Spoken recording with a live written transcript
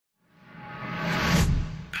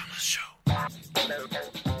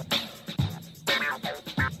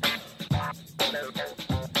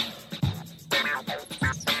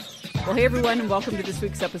Well, hey, everyone, and welcome to this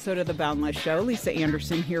week's episode of The Boundless Show. Lisa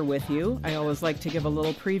Anderson here with you. I always like to give a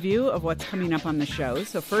little preview of what's coming up on the show.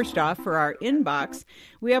 So first off, for our inbox,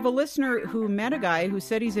 we have a listener who met a guy who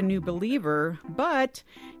said he's a new believer, but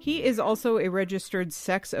he is also a registered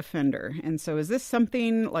sex offender. And so is this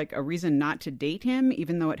something like a reason not to date him,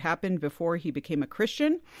 even though it happened before he became a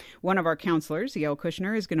Christian? One of our counselors, Yael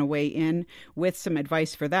Kushner, is going to weigh in with some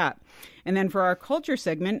advice for that. And then for our culture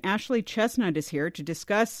segment, Ashley Chestnut is here to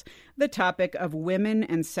discuss the topic of women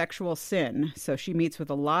and sexual sin. So she meets with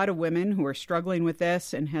a lot of women who are struggling with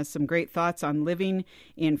this and has some great thoughts on living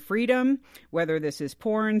in freedom, whether this is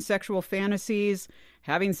porn, sexual fantasies,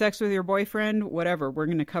 having sex with your boyfriend, whatever. We're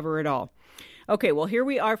going to cover it all. Okay, well, here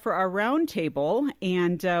we are for our roundtable,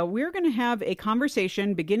 and we're going to have a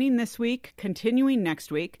conversation beginning this week, continuing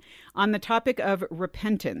next week, on the topic of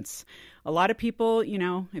repentance. A lot of people, you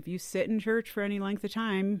know, if you sit in church for any length of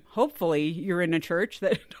time, hopefully you're in a church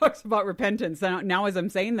that talks about repentance. Now, as I'm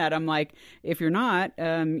saying that, I'm like, if you're not,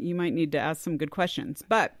 you might need to ask some good questions.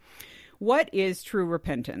 But what is true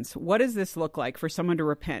repentance? What does this look like for someone to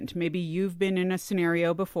repent? Maybe you've been in a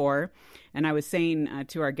scenario before, and I was saying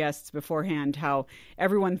to our guests beforehand how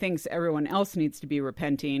everyone thinks everyone else needs to be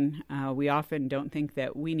repenting. We often don't think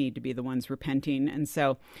that we need to be the ones repenting. And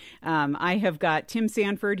so I have got Tim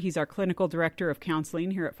Sanford. He's our clinical director of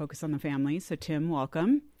counseling here at Focus on the Family. So Tim,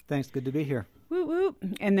 welcome. Thanks. Good to be here. Woo woo.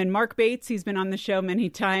 And then Mark Bates, he's been on the show many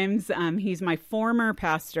times. He's my former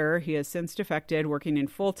pastor. He has since defected, working in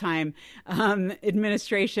full-time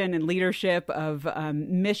administration and leadership of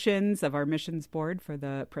missions, of our missions board for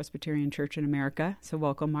the Presbyterian Church in America. So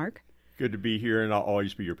welcome, Mark. Good to be here, and I'll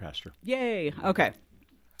always be your pastor. Yay. Okay.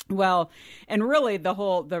 Well, and really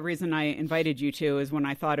the reason I invited you to is when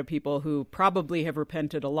I thought of people who probably have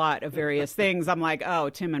repented a lot of various things. I'm like, oh,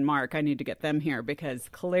 Tim and Mark, I need to get them here because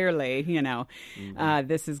clearly, you know,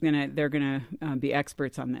 they're going to be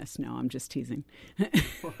experts on this. No, I'm just teasing.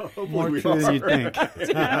 More true than you think.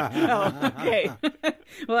 Oh, okay.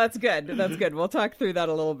 Well, that's good. That's good. We'll talk through that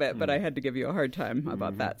a little bit, but I had to give you a hard time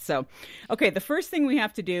about that. So, okay, the first thing we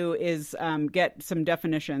have to do is get some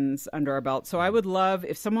definitions under our belt. So I would love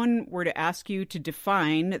if someone were to ask you to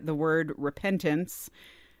define the word repentance,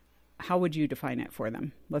 how would you define it for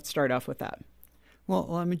them? Let's start off with that. Well,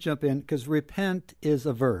 let me jump in because repent is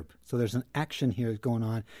a verb. So there's an action here going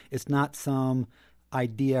on. It's not some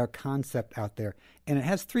idea or concept out there. And it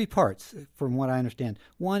has three parts from what I understand.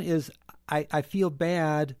 One is I feel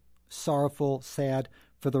bad, sorrowful, sad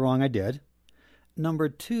for the wrong I did. Number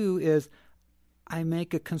two is I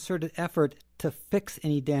make a concerted effort to fix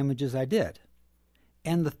any damages I did.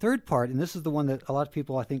 And the third part, and this is the one that a lot of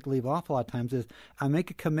people I think leave off a lot of times, is I make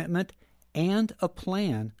a commitment and a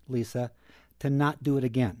plan, Lisa, to not do it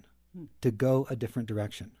again, to go a different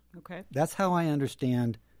direction. Okay. That's how I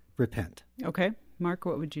understand repent. Okay. Mark,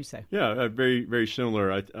 what would you say? Yeah, very, very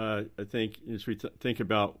similar. I think as we think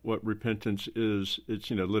about what repentance is,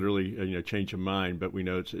 it's literally change of mind, but we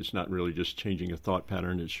know it's not really just changing a thought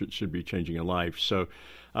pattern. It should be changing a life. So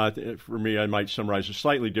for me, I might summarize it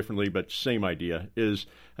slightly differently, but same idea is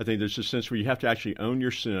I think there's a sense where you have to actually own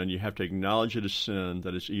your sin. You have to acknowledge it as sin,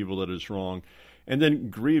 that it's evil, that it's wrong, and then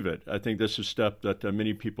grieve it. I think that's a step that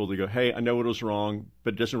many people, they go, hey, I know it was wrong,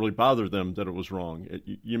 but it doesn't really bother them that it was wrong.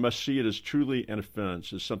 You must see it as truly an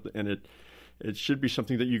offense, as something, and it should be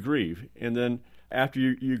something that you grieve. And then after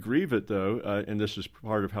you grieve it, though, and this is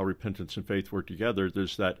part of how repentance and faith work together,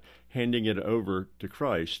 there's that handing it over to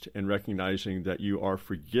Christ and recognizing that you are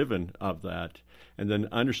forgiven of that, and then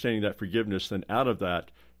understanding that forgiveness, then out of that,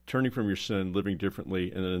 turning from your sin, living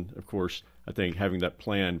differently, and then, of course, I think having that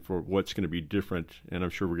plan for what's going to be different, and I'm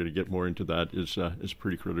sure we're going to get more into that, is a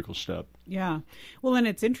pretty critical step. Yeah. Well, and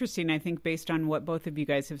it's interesting, I think, based on what both of you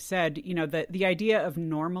guys have said, the idea of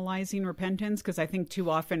normalizing repentance, because I think too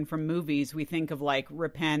often from movies, we think of like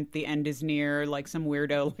repent, the end is near, like some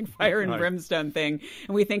weirdo, like fire and brimstone thing.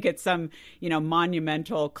 And we think it's some,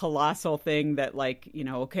 monumental, colossal thing that like,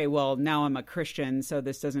 okay, well, now I'm a Christian, so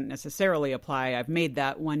this doesn't necessarily apply. I've made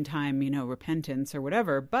that one time, repentance or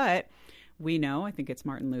whatever. But we know, I think it's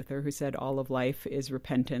Martin Luther who said all of life is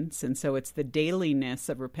repentance. And so it's the dailiness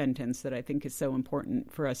of repentance that I think is so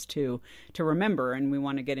important for us to remember. And we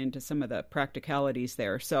want to get into some of the practicalities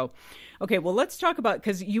there. So, okay, well, let's talk about,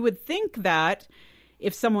 because you would think that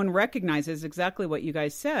if someone recognizes exactly what you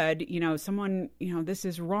guys said, someone, this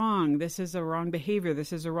is wrong, this is a wrong behavior,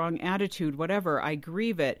 this is a wrong attitude, whatever, I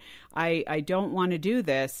grieve it, I don't want to do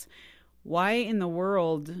this. Why in the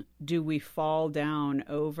world do we fall down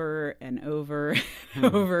over and over and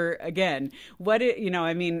over again? What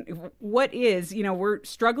is, we're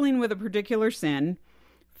struggling with a particular sin.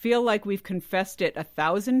 feel like we've confessed it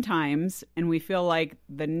 1,000 times and we feel like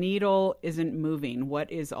the needle isn't moving.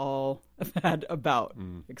 What is all that about?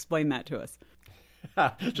 Explain that to us.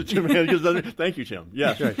 So, Tim, thank you, Tim.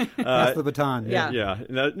 Yes. Pass the baton. Yeah.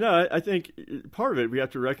 No, I think part of it, we have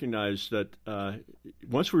to recognize that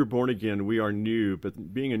once we were born again, we are new,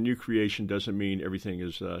 but being a new creation doesn't mean everything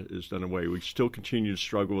is done away. We still continue to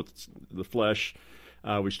struggle with the flesh.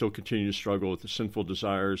 We still continue to struggle with the sinful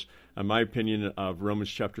desires. In my opinion of Romans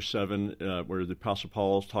chapter 7, where the Apostle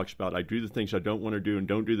Paul talks about, I do the things I don't want to do and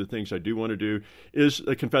don't do the things I do want to do, is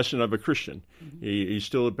a confession of a Christian. Mm-hmm. He's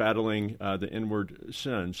still battling the inward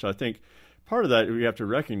sin. So I think part of that we have to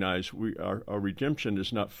recognize our redemption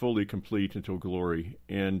is not fully complete until glory.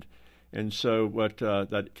 And so what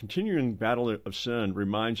that continuing battle of sin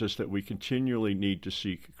reminds us that we continually need to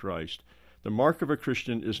seek Christ. The mark of a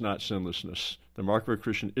Christian is not sinlessness. The mark of a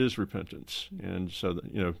Christian is repentance. And so,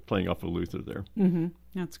 playing off of Luther there. Mm-hmm.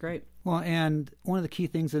 That's great. Well, and one of the key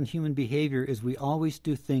things in human behavior is we always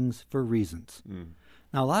do things for reasons.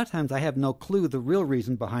 Now, a lot of times I have no clue the real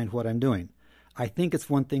reason behind what I'm doing. I think it's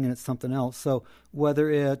one thing and it's something else. So whether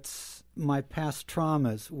it's my past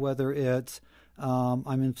traumas, whether it's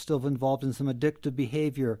I'm still involved in some addictive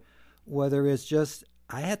behavior, whether it's just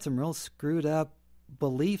I had some real screwed up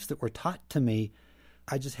beliefs that were taught to me.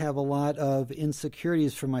 I just have a lot of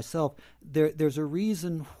insecurities for myself. There's a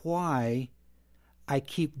reason why I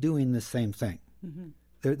keep doing the same thing. Mm-hmm.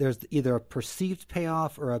 There's either a perceived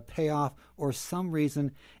payoff or a payoff or some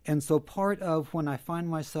reason. And so part of when I find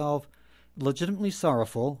myself legitimately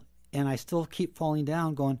sorrowful and I still keep falling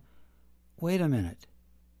down going, wait a minute,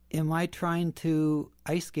 am I trying to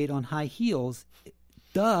ice skate on high heels?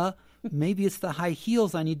 Duh, maybe it's the high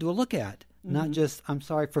heels I need to look at. Not just, I'm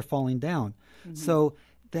sorry for falling down. Mm-hmm. So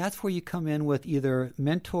that's where you come in with either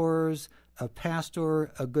mentors, a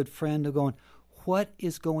pastor, a good friend, of going, what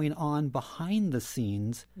is going on behind the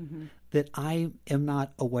scenes that I am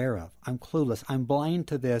not aware of? I'm clueless. I'm blind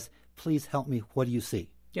to this. Please help me. What do you see?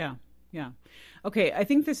 Yeah. Okay, I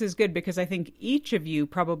think this is good because I think each of you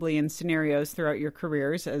probably in scenarios throughout your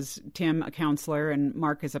careers, as Tim, a counselor, and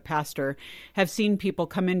Mark as a pastor, have seen people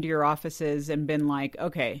come into your offices and been like,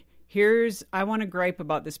 okay, I want to gripe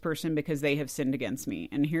about this person because they have sinned against me.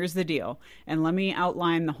 And here's the deal. And let me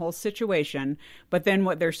outline the whole situation. But then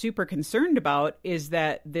what they're super concerned about is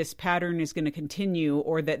that this pattern is going to continue,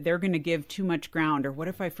 or that they're going to give too much ground. Or what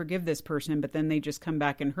if I forgive this person, but then they just come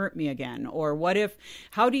back and hurt me again? Or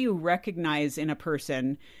how do you recognize in a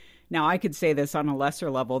person? Now, I could say this on a lesser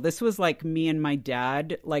level. This was like me and my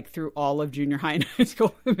dad, like through all of junior high and high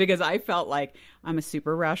school, because I felt like I'm a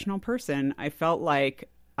super rational person. I felt like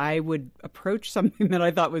I would approach something that I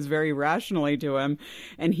thought was very rationally to him,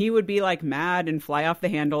 and he would be like mad and fly off the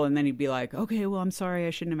handle, and then he'd be like, okay, well, I'm sorry, I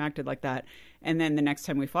shouldn't have acted like that. And then the next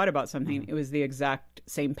time we fought about something, it was the exact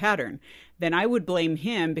same pattern. Then I would blame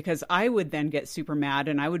him because I would then get super mad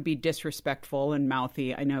and I would be disrespectful and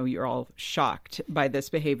mouthy. I know you're all shocked by this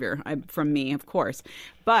behavior from me, of course,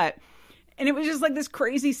 and it was just like this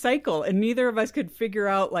crazy cycle, and neither of us could figure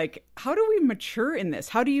out, like, how do we mature in this?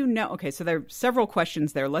 How do you know? Okay, so there are several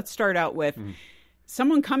questions there. Let's start out with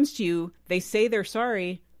someone comes to you, they say they're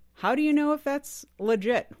sorry. How do you know if that's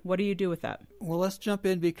legit? What do you do with that? Well, let's jump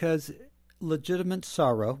in, because legitimate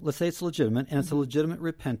sorrow, let's say it's legitimate, and it's a legitimate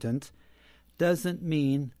repentance, doesn't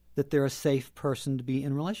mean that they're a safe person to be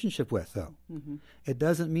in relationship with, though. It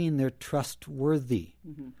doesn't mean they're trustworthy.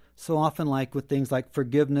 So often, like with things like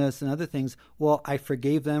forgiveness and other things, well, I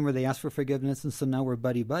forgave them, or they asked for forgiveness, and so now we're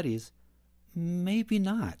buddy-buddies. Maybe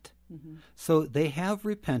not. So they have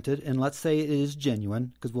repented, and let's say it is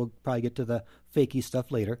genuine, because we'll probably get to the fakey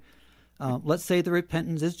stuff later. Let's say the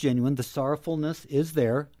repentance is genuine, the sorrowfulness is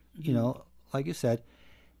there, like you said,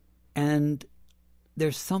 and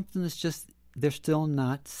there's something that's just, they're still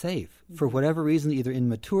not safe. For whatever reason, either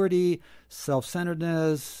immaturity,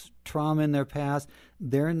 self-centeredness, trauma in their past,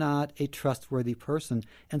 they're not a trustworthy person.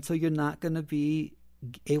 And so you're not going to be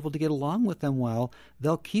able to get along with them well.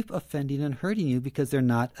 They'll keep offending and hurting you because they're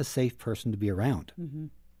not a safe person to be around.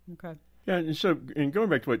 Okay. Yeah, and so, and going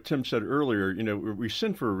back to what Tim said earlier, we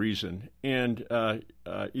sin for a reason, and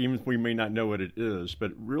even if we may not know what it is,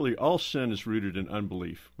 but really all sin is rooted in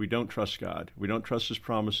unbelief. We don't trust God. We don't trust His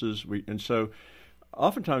promises. And so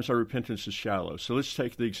oftentimes our repentance is shallow. So let's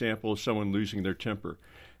take the example of someone losing their temper.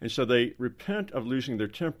 And so they repent of losing their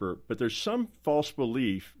temper, but there's some false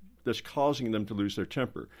belief that's causing them to lose their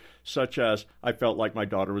temper, such as, I felt like my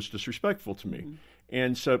daughter was disrespectful to me.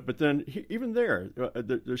 And so, but then even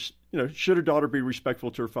there's, should a daughter be respectful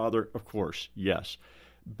to her father? Of course, yes.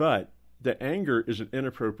 But the anger is an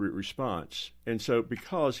inappropriate response. And so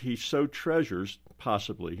because he so treasures,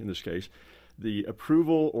 possibly in this case, the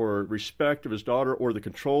approval or respect of his daughter or the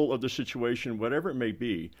control of the situation, whatever it may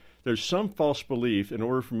be, there's some false belief in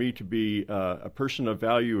order for me to be a person of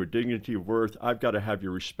value or dignity of worth, I've got to have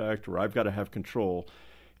your respect or I've got to have control.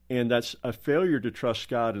 And that's a failure to trust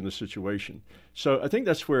God in the situation. So I think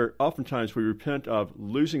that's where oftentimes we repent of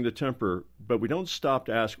losing the temper, but we don't stop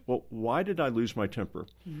to ask, well, why did I lose my temper?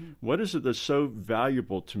 Mm-hmm. What is it that's so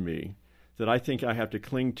valuable to me that I think I have to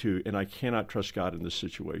cling to, and I cannot trust God in this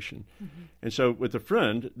situation? Mm-hmm. And so with a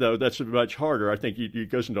friend, though, that's much harder. I think it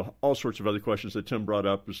goes into all sorts of other questions that Tim brought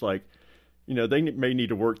up. It's like, they may need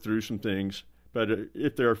to work through some things, but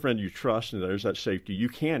if they're a friend you trust and there's that safety, you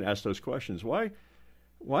can ask those questions. Why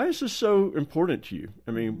is this so important to you?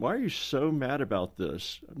 I mean, why are you so mad about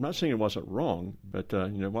this? I'm not saying it wasn't wrong, but,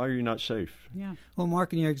 why are you not safe? Yeah. Well,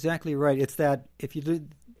 Mark, and you're exactly right. It's that if you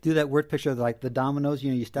do that word picture of like the dominoes,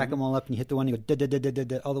 you stack them all up and you hit the one, you go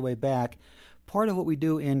da-da-da-da-da all the way back. Part of what we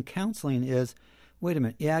do in counseling is, wait a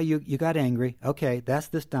minute, yeah, you got angry. Okay, that's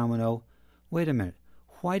this domino. Wait a minute.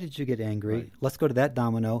 Why did you get angry? Right. Let's go to that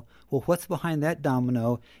domino. Well, what's behind that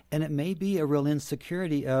domino? And it may be a real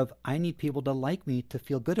insecurity of, I need people to like me to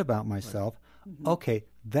feel good about myself. Right. Mm-hmm. Okay,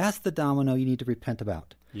 that's the domino you need to repent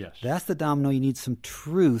about. Yes. That's the domino you need some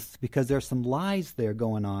truth because there's some lies there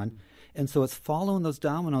going on. Mm-hmm. And so it's following those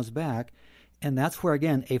dominoes back. And that's where,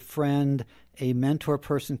 again, a friend, a mentor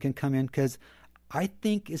person can come in because I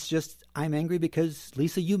think it's just, I'm angry because,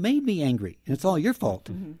 Lisa, you made me angry. And it's all your fault.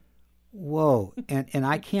 Mm-hmm. Whoa. And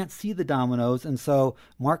I can't see the dominoes. And so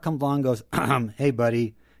Mark comes along and goes, hey,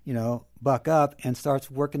 buddy, buck up, and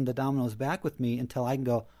starts working the dominoes back with me until I can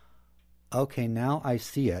go, okay, now I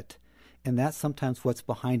see it. And that's sometimes what's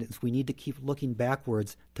behind it. Is we need to keep looking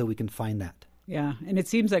backwards till we can find that. Yeah. And it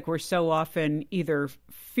seems like we're so often either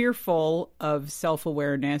fearful of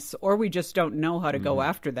self-awareness or we just don't know how to go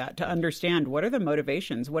after that, to understand what are the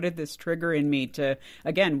motivations? What did this trigger in me to,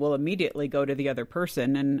 again, we'll immediately go to the other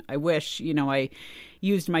person. And I wish, I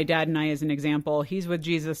used my dad and I as an example. He's with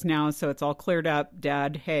Jesus now, so it's all cleared up.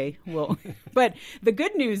 Dad, hey, well, but the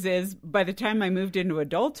good news is by the time I moved into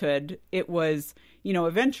adulthood, it was,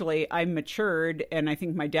 eventually I matured, and I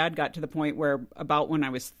think my dad got to the point where about when I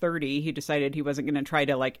was 30, he decided he wasn't going to try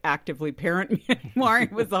to actively parent me anymore.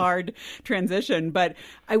 It was a hard transition, but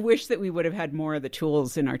I wish that we would have had more of the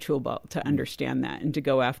tools in our tool belt to understand that and to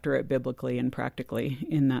go after it biblically and practically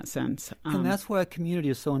in that sense. And that's why a community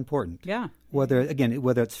is so important. Yeah. Whether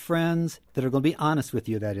it's friends that are going to be honest with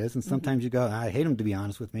you, that is, and sometimes you go, I hate them to be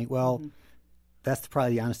honest with me. Well, that's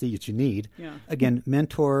probably the honesty that you need. Yeah. Again,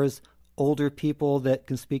 mentors, older people that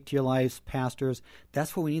can speak to your lives, pastors,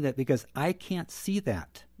 that's what we need that because I can't see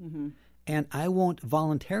that. Mm-hmm. And I won't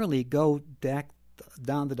voluntarily go back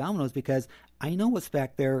down the dominoes because I know what's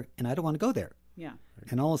back there and I don't want to go there. Yeah.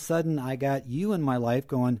 And all of a sudden I got you in my life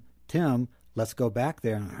going, Tim, let's go back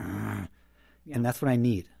there. Yeah. And that's what I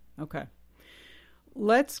need. Okay.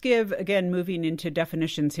 Let's give, again, moving into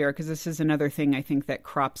definitions here, because this is another thing I think that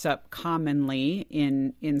crops up commonly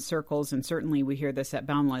in circles, and certainly we hear this at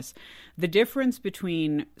Boundless. The difference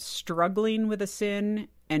between struggling with a sin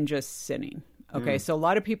and just sinning. Okay, so a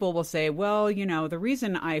lot of people will say, well, the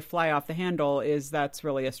reason I fly off the handle is that's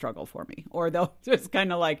really a struggle for me. Or they'll just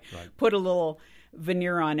kind of put a little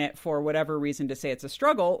veneer on it for whatever reason to say it's a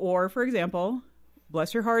struggle. Or, for example,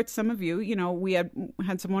 bless your hearts, some of you, we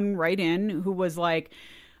had someone write in who was like,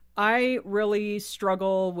 I really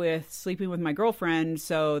struggle with sleeping with my girlfriend,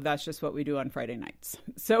 so that's just what we do on Friday nights.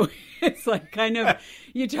 So it's kind of,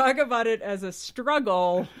 you talk about it as a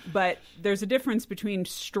struggle, but there's a difference between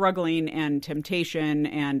struggling and temptation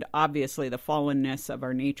and obviously the fallenness of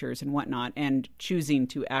our natures and whatnot, and choosing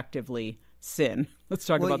to actively sin. Let's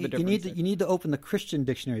talk about the difference. You need to open the Christian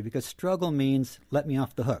dictionary because struggle means let me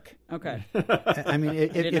off the hook. Okay. I mean,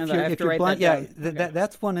 if you're blunt,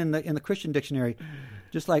 that's one in the Christian dictionary.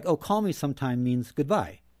 Just like, call me sometime means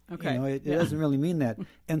goodbye. Okay. It doesn't really mean that.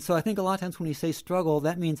 And so I think a lot of times when you say struggle,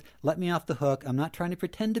 that means let me off the hook. I'm not trying to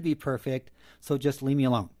pretend to be perfect, so just leave me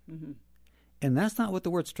alone. Mm-hmm. And that's not what the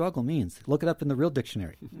word struggle means. Look it up in the real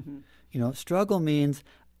dictionary. Mm-hmm. Struggle means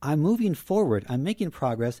I'm moving forward, I'm making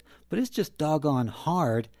progress, but it's just doggone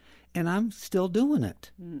hard, and I'm still doing it.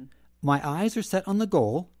 Mm. My eyes are set on the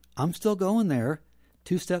goal. I'm still going there.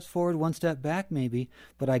 2 steps forward, 1 step back maybe,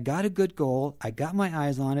 but I got a good goal. I got my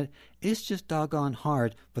eyes on it. It's just doggone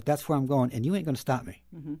hard, but that's where I'm going, and you ain't going to stop me.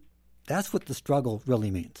 Mm-hmm. That's what the struggle really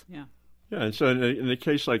means. Yeah. Yeah, and so in a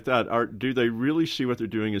case like that, do they really see what they're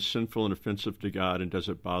doing is sinful and offensive to God, and does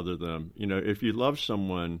it bother them? If you love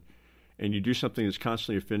someone and you do something that's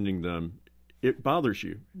constantly offending them, it bothers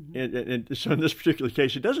you. And so in this particular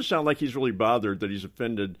case, it doesn't sound like he's really bothered that he's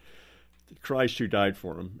offended Christ who died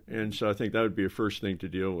for him. And so I think that would be a first thing to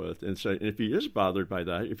deal with. And so if he is bothered by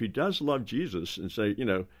that, if he does love Jesus, and say,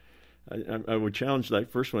 I would challenge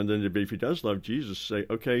that first one then to be, if he does love Jesus, say,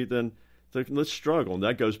 okay, then let's struggle. And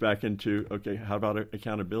that goes back into, okay, how about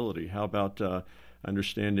accountability? How about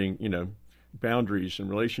understanding, boundaries and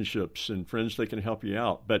relationships and friends that can help you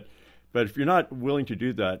out? But if you're not willing to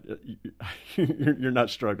do that, you're not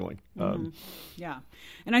struggling. Yeah.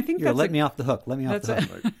 And I think let me off the hook. Let me off the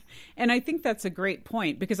hook. And I think that's a great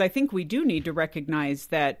point, because I think we do need to recognize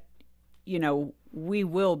that, we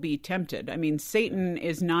will be tempted. I mean, Satan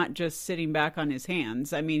is not just sitting back on his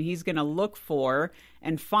hands. I mean, he's going to look for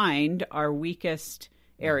and find our weakest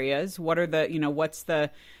areas. What are what's the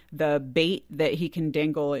bait that he can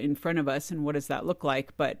dangle in front of us, and what does that look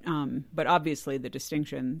like? But obviously the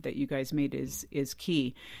distinction that you guys made is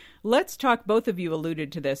key. Let's talk, both of you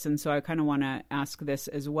alluded to this, and so I kind of want to ask this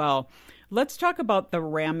as well. Let's talk about the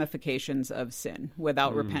ramifications of sin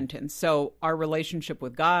without repentance. So our relationship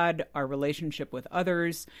with God, our relationship with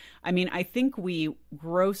others. I mean, I think we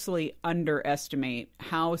grossly underestimate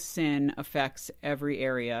how sin affects every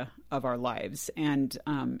area of our lives. And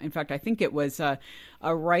in fact, I think it was a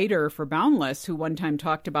writer for Boundless who one time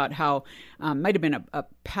talked about how, might have been a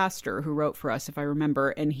pastor who wrote for us, if I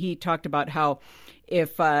remember, and he talked about how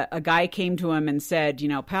if a guy came to him and said,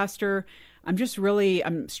 Pastor,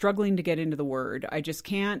 I'm struggling to get into the Word. I just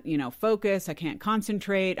can't, focus. I can't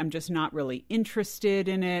concentrate. I'm just not really interested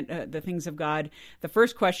in it, the things of God. The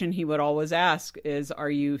first question he would always ask is, are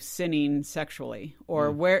you sinning sexually? Or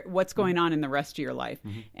what's going on in the rest of your life?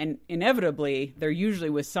 And inevitably, there usually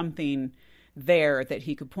was something there that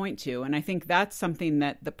he could point to. And I think that's something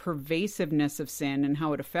that the pervasiveness of sin and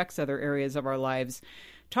how it affects other areas of our lives.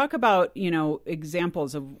 Talk about,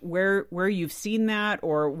 examples of where you've seen that,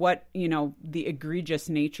 or what, the egregious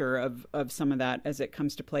nature of some of that as it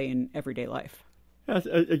comes to play in everyday life.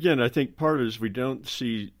 Again, I think part of it is we don't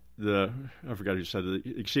see I forgot who said it,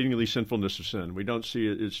 the exceedingly sinfulness of sin. We don't see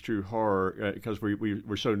its true horror because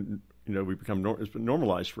we're so, we become it's been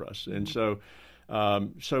normalized for us. And so,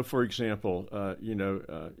 for example,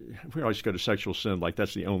 we always go to sexual sin like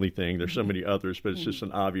that's the only thing. There's so many others, but it's just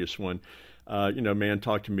an obvious one. Man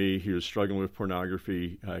talked to me. He was struggling with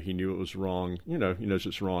pornography. He knew it was wrong. He knows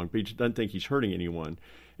it's wrong, but he doesn't think he's hurting anyone.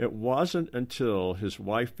 It wasn't until his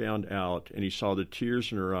wife found out and he saw the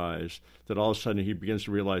tears in her eyes that all of a sudden he begins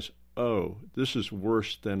to realize, oh, this is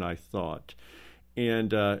worse than I thought.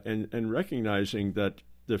 And recognizing that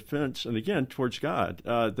the offense, and again, towards God,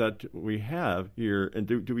 that we have here, and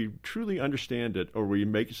do we truly understand it, or we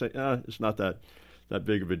make it say, it's not that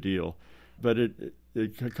big of a deal. But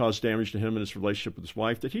it caused damage to him and his relationship with his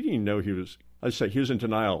wife that he didn't even know he was in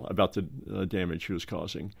denial about the damage he was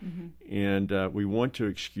causing. And we want to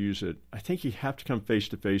excuse it. I think you have to come face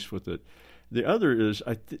to face with it. The other is,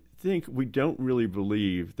 I think we don't really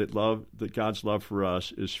believe that God's love for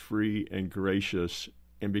us is free and gracious.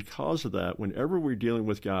 And because of that, whenever we're dealing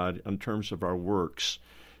with God in terms of our works,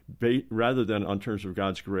 rather than on terms of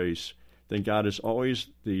God's grace, then God is always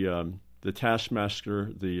the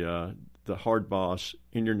taskmaster, the hard boss,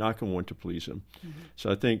 and you're not going to want to please him.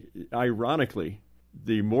 So I think, ironically,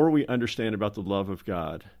 the more we understand about the love of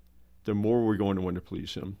God, the more we're going to want to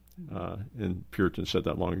please him. And Puritans said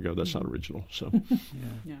that long ago. That's not original. So,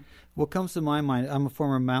 yeah. What comes to my mind, I'm a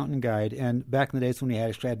former mountain guide, and back in the days when we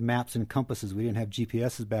actually had maps and compasses, we didn't have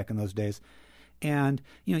GPSs back in those days. And,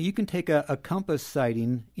 you can take a compass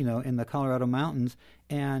sighting, in the Colorado mountains,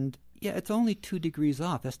 and, it's only 2 degrees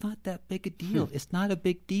off. That's not that big a deal. It's not a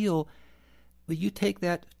big deal. But you take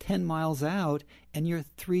that 10 miles out, and you're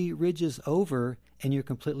 3 ridges over, and you're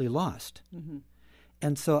completely lost.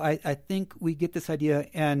 And so I think we get this idea,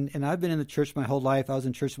 and I've been in the church my whole life. I was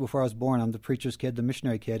in church before I was born. I'm the preacher's kid, the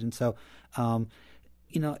missionary kid. And so,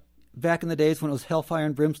 back in the days when it was hellfire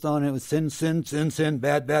and brimstone, and it was sin, sin, sin, sin,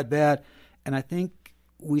 bad, bad, bad. And I think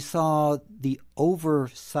we saw the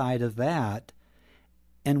overside of that,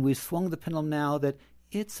 and we swung the pendulum now that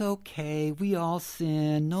it's okay, we all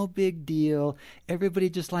sin, no big deal, everybody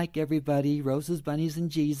just like everybody, roses, bunnies, and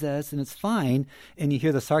Jesus, and it's fine. And you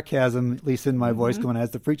hear the sarcasm, at least in my voice, going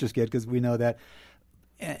as the preacher's kid, because we know that.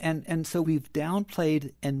 And so we've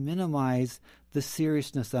downplayed and minimized the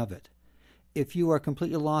seriousness of it. If you are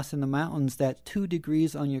completely lost in the mountains, that 2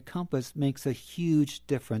 degrees on your compass makes a huge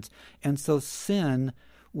difference. And so sin,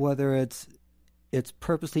 whether it's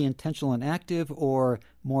purposely intentional and active, or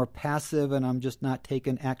more passive and I'm just not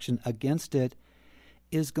taking action against it,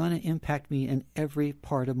 is going to impact me in every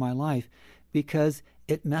part of my life, because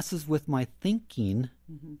it messes with my thinking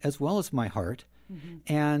as well as my heart.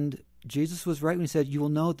 And Jesus was right when he said, you will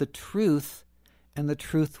know the truth, and the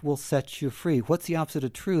truth will set you free. What's the opposite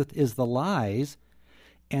of truth is the lies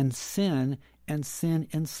and sin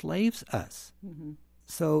enslaves us.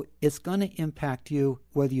 So it's going to impact you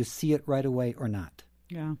whether you see it right away or not.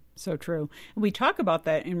 Yeah, so true. And we talk about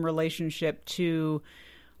that in relationship to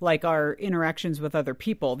like our interactions with other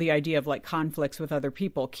people, the idea of like conflicts with other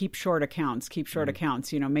people, keep short accounts, make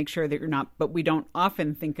sure that you're not, but we don't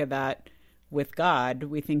often think of that with God.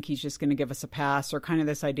 We think he's just going to give us a pass, or kind of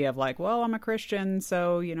this idea of like, well, I'm a Christian,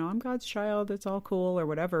 so, I'm God's child, it's all cool or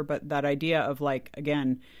whatever. But that idea of like,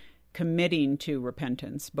 again, committing to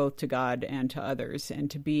repentance, both to God and to others, and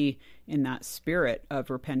to be in that spirit of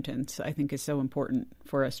repentance, I think is so important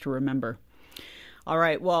for us to remember. All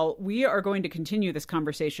right. Well, we are going to continue this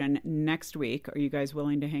conversation next week. Are you guys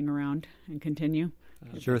willing to hang around and continue?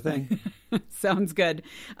 Sure thing. Sounds good.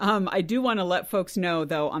 I do want to let folks know,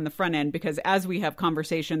 though, on the front end, because as we have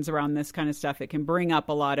conversations around this kind of stuff, it can bring up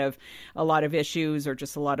a lot of issues or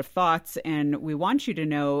just a lot of thoughts. And we want you to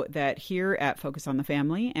know that here at Focus on the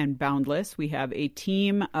Family and Boundless, we have a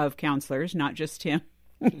team of counselors, not just Tim.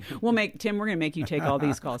 We're going to make you take all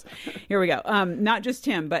these calls. Here we go. Not just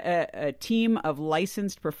Tim, but a team of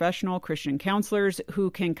licensed professional Christian counselors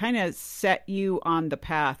who can kind of set you on the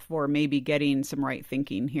path for maybe getting some right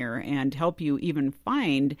thinking here and help you even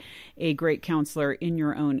find a great counselor in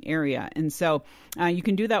your own area. And so you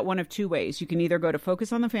can do that one of two ways. You can either go to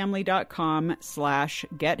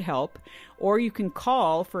focusonthefamily.com/gethelp, or you can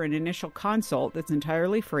call for an initial consult that's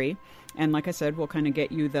entirely free. And like I said, we'll kind of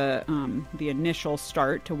get you the initial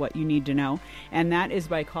start to what you need to know. And that is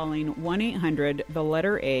by calling 1-800, the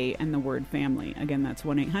letter A and the word family. Again, that's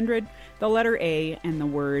 1-800, the letter A and the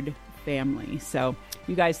word family. So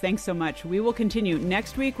you guys, thanks so much. We will continue.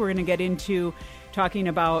 Next week, we're going to get into talking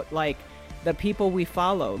about like the people we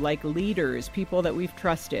follow, like leaders, people that we've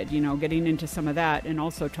trusted, getting into some of that, and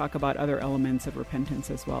also talk about other elements of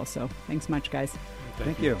repentance as well. So thanks much, guys.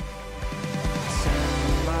 Thank you.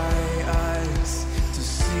 To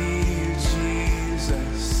see you,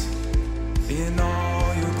 Jesus, in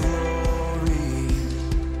all your glory.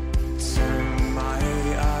 Turn my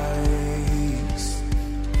eyes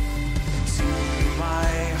to my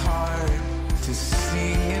heart to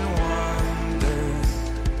sing in wonder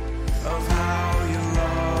of how you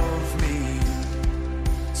love me.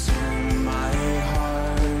 Turn my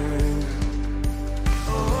heart,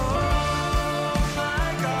 oh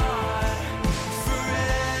my God,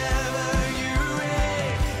 forever you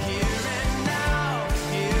reign. Here and now,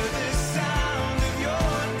 hear the sound of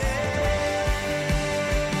your name.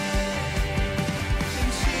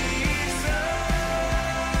 Jesus,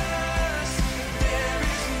 there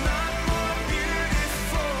is none more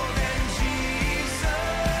beautiful than Jesus.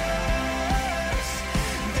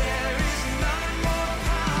 There is none more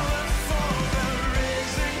powerful, the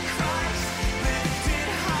risen Christ, lifted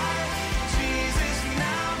high. Jesus,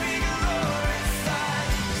 now be glorified.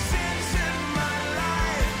 Center my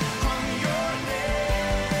life on your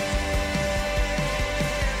name.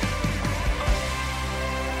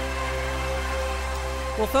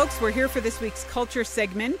 Well, folks, we're here for this week's Culture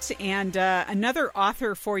segment, and another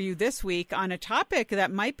author for you this week on a topic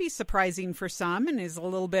that might be surprising for some and is a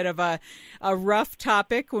little bit of a rough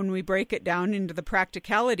topic when we break it down into the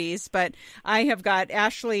practicalities. But I have got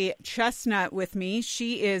Ashley Chestnut with me.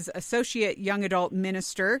 She is Associate Young Adult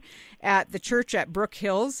Minister at the church at Brook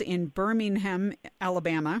Hills in Birmingham,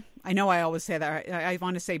 Alabama. I know I always say that. I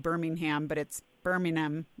want to say Birmingham, but it's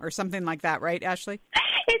Birmingham or something like that, right, Ashley?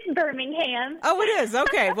 It's Birmingham. Oh, it is.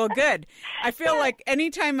 Okay. Well, good. I feel like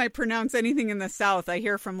anytime I pronounce anything in the South, I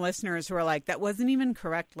hear from listeners who are like, that wasn't even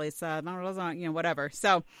correct, Lisa. That wasn't, whatever.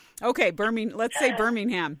 So, okay, let's say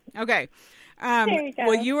Birmingham. Okay. There you go.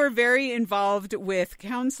 Well, you are very involved with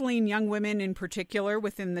counseling young women in particular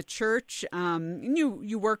within the church.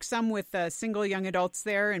 You work some with single young adults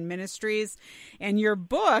there in ministries. And your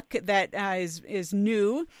book that is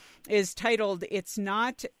new is titled, It's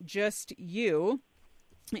Not Just You.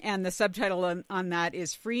 And the subtitle on that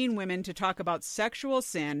is Freeing Women to Talk About Sexual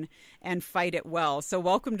Sin and Fight It Well. So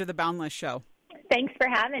welcome to the Boundless Show. Thanks for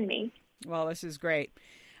having me. Well, this is great.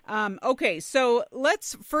 Okay, so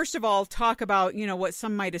let's first of all talk about, what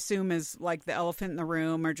some might assume is like the elephant in the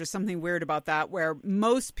room or just something weird about that, where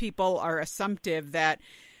most people are assumptive that,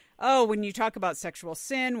 when you talk about sexual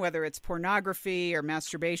sin, whether it's pornography or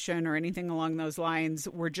masturbation or anything along those lines,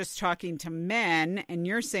 we're just talking to men. And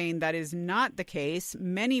you're saying that is not the case.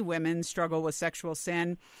 Many women struggle with sexual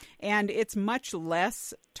sin, and it's much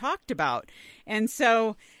less talked about. And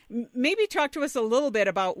so Maybe talk to us a little bit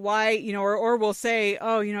about why, or we'll say,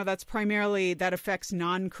 oh, that's primarily, that affects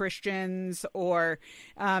non-Christians, or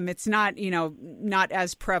it's not, not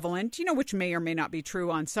as prevalent, which may or may not be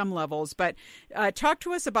true on some levels. But talk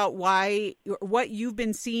to us about what you've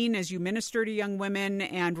been seeing as you minister to young women,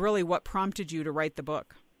 and really what prompted you to write the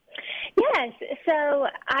book. Yes. So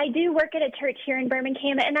I do work at a church here in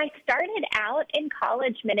Birmingham, and I started out in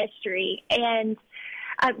college ministry. And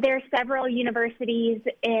there are several universities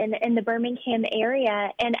in the Birmingham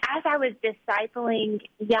area. And as I was discipling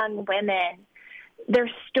young women, their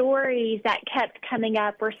stories that kept coming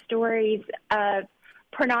up were stories of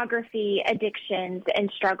pornography addictions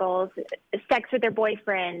and struggles, sex with their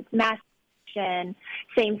boyfriends, masturbation,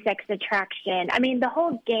 same-sex attraction. I mean, the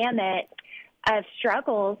whole gamut of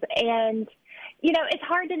struggles. And, it's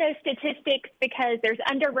hard to know statistics because there's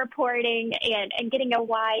underreporting and getting a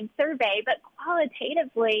wide survey. But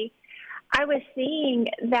qualitatively, I was seeing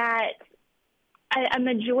that a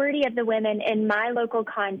majority of the women in my local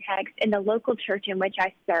context, in the local church in which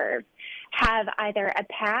I serve, have either a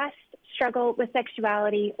past struggle with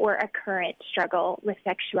sexuality or a current struggle with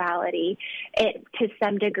sexuality to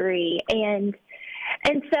some degree. And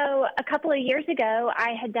so a couple of years ago,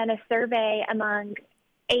 I had done a survey among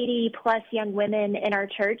 80-plus young women in our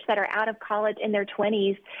church that are out of college in their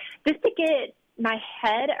 20s, just to get my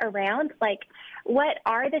head around, what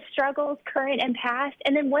are the struggles, current and past,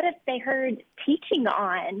 and then what have they heard teaching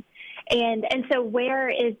on? And so where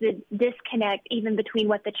is the disconnect even between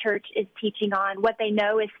what the church is teaching on, what they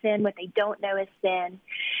know is sin, what they don't know is sin?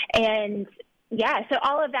 And, so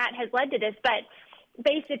all of that has led to this. But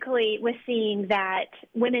basically, we're seeing that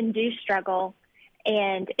women do struggle,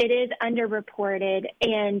 and it is underreported,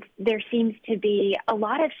 and there seems to be a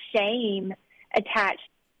lot of shame attached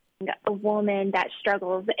to a woman that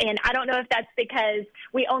struggles. And I don't know if that's because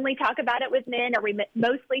we only talk about it with men, or we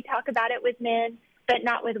mostly talk about it with men, but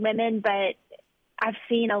not with women. But I've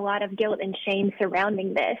seen a lot of guilt and shame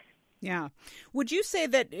surrounding this. Yeah. Would you say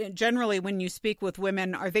that generally when you speak with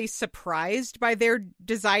women, are they surprised by their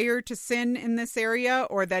desire to sin in this area,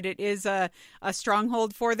 or that it is a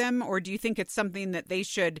stronghold for them? Or do you think it's something that they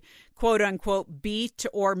should, quote unquote, beat,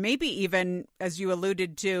 or maybe even, as you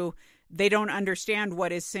alluded to, they don't understand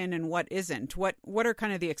what is sin and what isn't? What are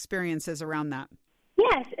kind of the experiences around that?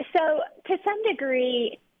 Yes. So to some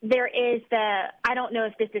degree, there is I don't know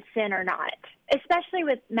if this is sin or not, especially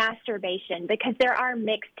with masturbation, because there are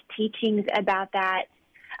mixed teachings about that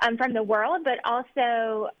from the world, but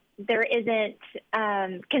also there isn't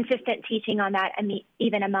consistent teaching on that,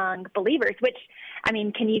 even among believers, which,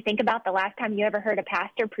 can you think about the last time you ever heard a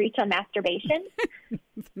pastor preach on masturbation?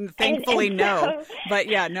 Thankfully, no. But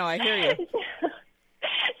yeah, no, I hear you.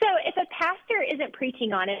 So if a pastor isn't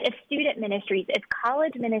preaching on it, if student ministries, if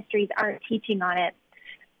college ministries aren't teaching on it,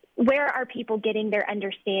 where are people getting their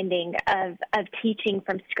understanding of teaching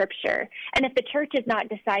from Scripture? And if the church is not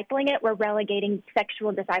discipling it, we're relegating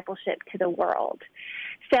sexual discipleship to the world.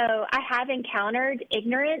 So I have encountered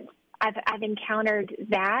ignorance. I've encountered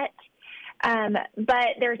that. But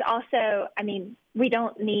there's also, we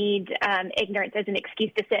don't need ignorance as an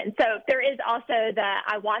excuse to sin. So there is also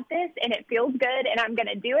I want this and it feels good and I'm going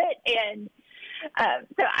to do it. And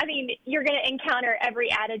you're going to encounter every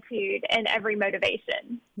attitude and every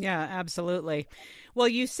motivation. Yeah, absolutely. Well,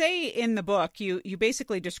 you say in the book, you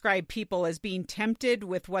basically describe people as being tempted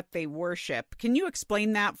with what they worship. Can you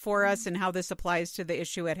explain that for us and how this applies to the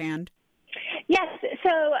issue at hand? Yes. So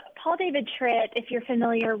Paul David Tritt, if you're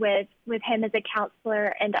familiar with him as a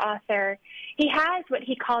counselor and author, he has what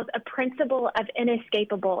he calls a principle of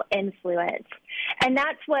inescapable influence. And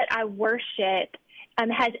that's what I worship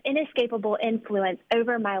has inescapable influence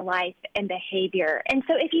over my life and behavior. And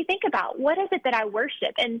so if you think about what is it that I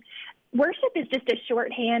worship, and worship is just a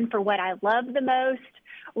shorthand for what I love the most,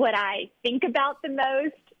 what I think about the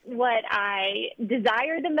most, what I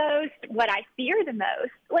desire the most, what I fear the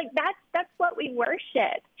most. That's what we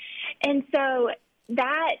worship. And so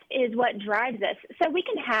that is what drives us. So we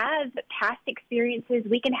can have past experiences,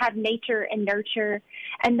 we can have nature and nurture,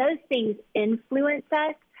 and those things influence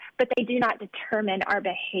us, but they do not determine our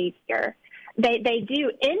behavior. They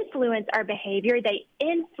do influence our behavior. They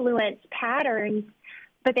influence patterns,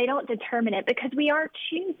 but they don't determine it, because we are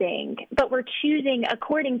choosing, but we're choosing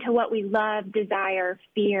according to what we love, desire,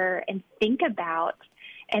 fear, and think about,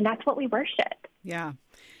 and that's what we worship. Yeah.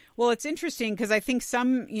 Well, it's interesting because I think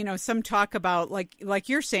some talk about like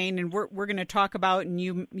you're saying, and we're going to talk about, and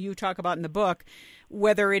you talk about in the book,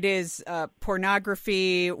 whether it is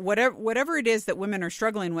pornography, whatever it is that women are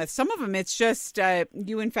struggling with. Some of them, it's just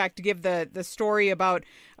you, in fact, give the story about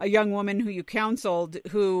a young woman who you counseled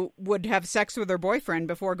who would have sex with her boyfriend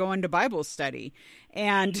before going to Bible study.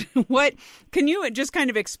 And what can you just kind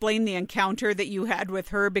of explain the encounter that you had with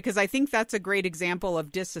her? Because I think that's a great example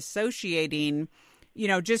of disassociating.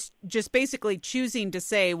 Just basically choosing to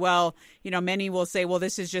say, well, many will say, well,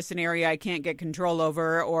 this is just an area I can't get control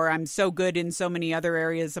over, or I'm so good in so many other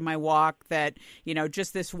areas of my walk that,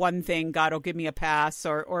 just this one thing, God will give me a pass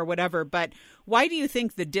or whatever. But why do you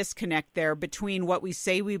think the disconnect there between what we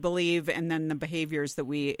say we believe and then the behaviors that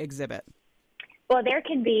we exhibit? Well, there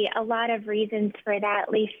can be a lot of reasons for that,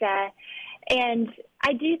 Lisa. And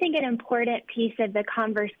I do think an important piece of the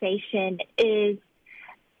conversation is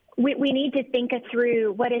we need to think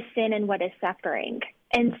through what is sin and what is suffering.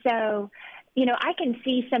 And so, I can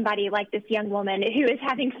see somebody like this young woman who is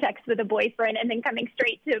having sex with a boyfriend and then coming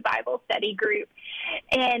straight to a Bible study group.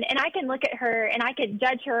 And I can look at her and I could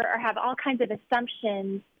judge her or have all kinds of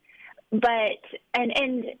assumptions. But,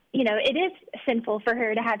 it is sinful for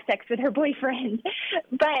her to have sex with her boyfriend.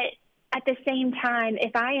 But at the same time,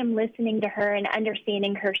 if I am listening to her and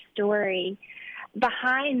understanding her story,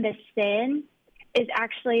 behind the sin is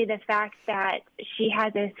actually the fact that she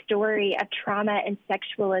has a story of trauma and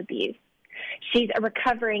sexual abuse. She's a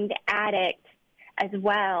recovering addict as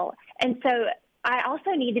well. And so I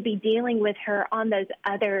also need to be dealing with her on those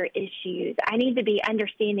other issues. I need to be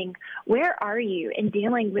understanding, where are you in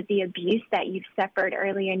dealing with the abuse that you've suffered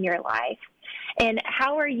early in your life? And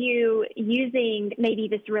how are you using maybe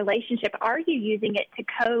this relationship? Are you using it to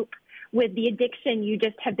cope with the addiction you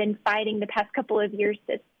just have been fighting the past couple of years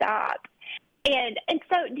to stop? And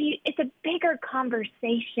so it's a bigger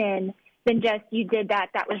conversation than just, you did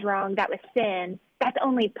that was wrong, that was sin. That's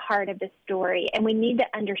only part of the story. And we need to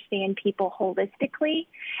understand people holistically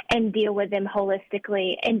and deal with them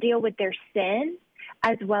holistically and deal with their sin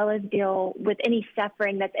as well as deal with any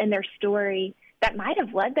suffering that's in their story that might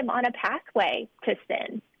have led them on a pathway to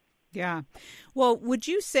sin. Yeah. Well, would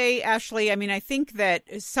you say, Ashley, I think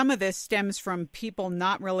that some of this stems from people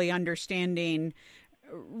not really understanding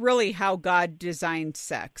really how God designed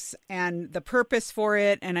sex and the purpose for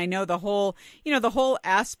it. And I know the whole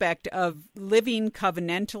aspect of living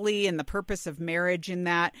covenantally and the purpose of marriage in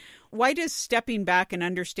that. Why does stepping back and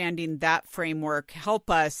understanding that framework help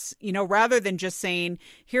us, rather than just saying,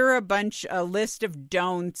 here are a list of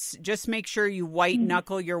don'ts, just make sure you white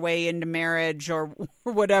knuckle your way into marriage or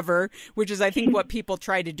whatever, which is, I think, what people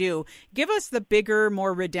try to do. Give us the bigger,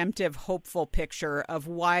 more redemptive, hopeful picture of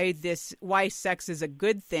why sex is a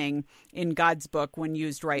good thing in God's book when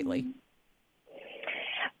used rightly.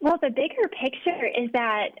 Well, the bigger picture is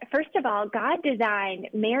that, first of all, God designed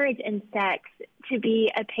marriage and sex to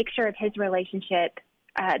be a picture of his relationship,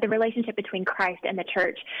 the relationship between Christ and the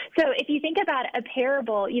church. So if you think about a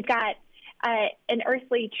parable, you've got an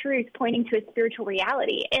earthly truth pointing to a spiritual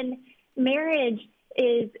reality, and marriage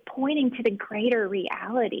is pointing to the greater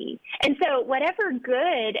reality. And so whatever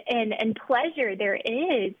good and pleasure there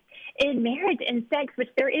is in marriage and sex, which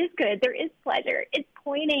there is good, there is pleasure, it's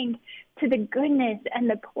pointing to the goodness and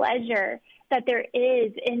the pleasure that there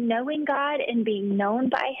is in knowing God and being known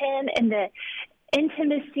by him and the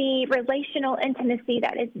intimacy, relational intimacy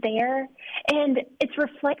that is there. And it's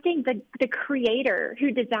reflecting the creator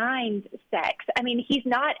who designed sex. He's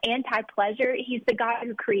not anti-pleasure. He's the God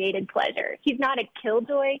who created pleasure. He's not a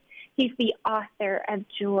killjoy. He's the author of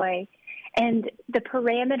joy. And the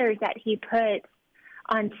parameters that he puts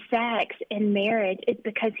on sex and marriage is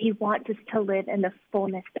because he wants us to live in the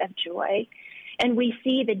fullness of joy. And we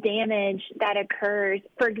see the damage that occurs,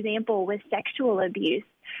 for example, with sexual abuse,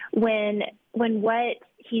 when what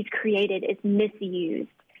he's created is misused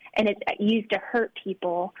and it's used to hurt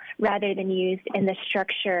people rather than used in the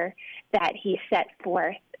structure that he set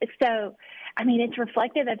forth. So, it's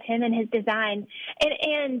reflective of him and his design.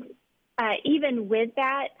 And even with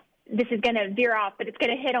that, this is going to veer off, but it's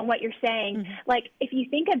going to hit on what you're saying. Mm-hmm. Like, if you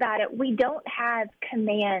think about it, we don't have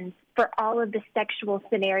commands for all of the sexual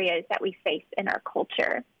scenarios that we face in our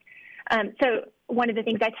culture. So one of the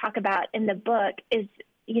things I talk about in the book is,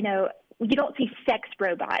 you don't see sex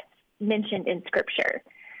robots mentioned in Scripture,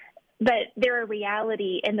 but they're a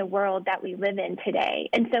reality in the world that we live in today.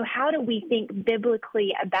 And so how do we think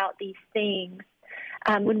biblically about these things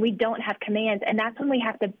when we don't have commands? And that's when we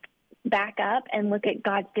have to back up and look at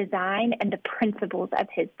God's design and the principles of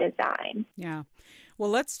his design. Yeah. Well,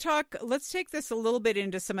 let's take this a little bit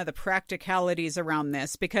into some of the practicalities around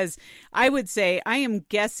this, because I would say I am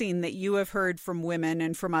guessing that you have heard from women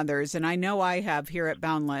and from others, and I know I have here at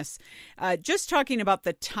Boundless, just talking about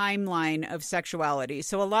the timeline of sexuality.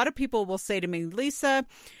 So a lot of people will say to me, Lisa,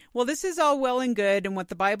 well, this is all well and good, and what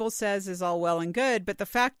the Bible says is all well and good, but the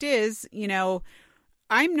fact is,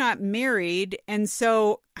 I'm not married, and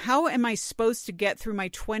so how am I supposed to get through my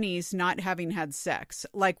 20s not having had sex?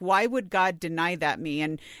 Like, why would God deny that me?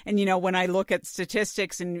 And when I look at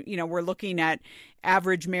statistics and, we're looking at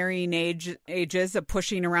average marrying ages of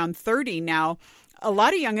pushing around 30 now, a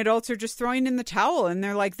lot of young adults are just throwing in the towel, and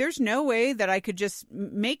they're like, there's no way that I could just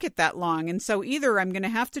make it that long. And so either I'm going to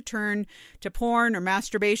have to turn to porn or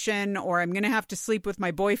masturbation, or I'm going to have to sleep with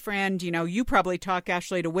my boyfriend. You probably talk,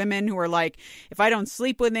 Ashley, to women who are like, if I don't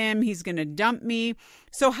sleep with him, he's going to dump me.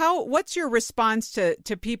 So what's your response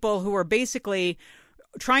to people who are basically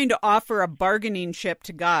trying to offer a bargaining chip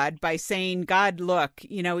to God by saying, God, look,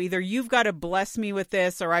 either you've got to bless me with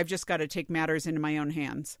this, or I've just got to take matters into my own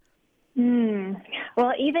hands?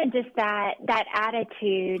 Well, even just that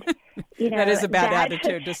attitude, that is a bad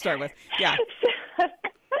attitude to start with. Yeah.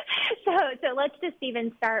 So let's just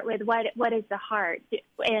even start with what is the heart,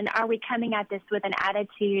 and are we coming at this with an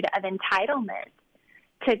attitude of entitlement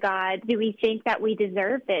to God? Do we think that we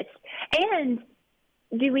deserve this? And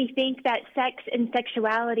do we think that sex and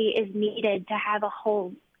sexuality is needed to have a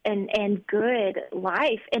whole and good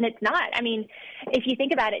life? And it's not. I mean, if you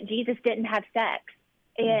think about it, Jesus didn't have sex.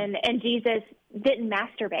 And Jesus didn't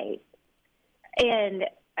masturbate, and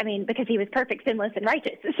I mean, because he was perfect, sinless, and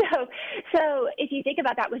righteous. So if you think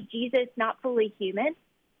about that, was Jesus not fully human?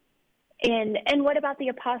 And what about the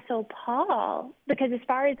Apostle Paul? Because as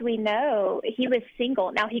far as we know, he was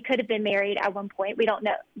single. Now, he could have been married at one point. We don't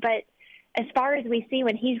know. But as far as we see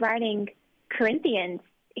when he's writing Corinthians,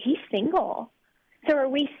 he's single. So are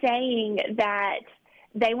we saying that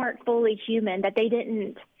they weren't fully human, that they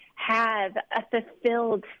didn't have a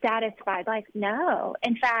fulfilled, satisfied life? No.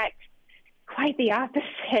 In fact, quite the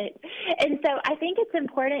opposite. And so I think it's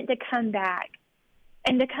important to come back.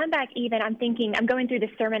 And to come back even, I'm going through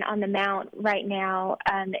the Sermon on the Mount right now,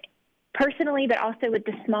 personally, but also with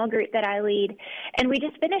the small group that I lead. And we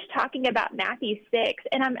just finished talking about Matthew 6.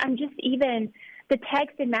 And I'm just even the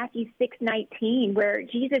text in Matthew 6:19, where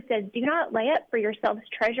Jesus says, do not lay up for yourselves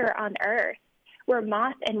treasure on earth, where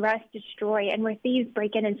moth and rust destroy and where thieves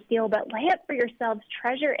break in and steal, but lay up for yourselves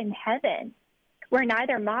treasure in heaven, where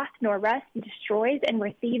neither moth nor rust destroys and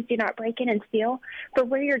where thieves do not break in and steal. For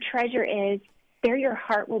where your treasure is, there your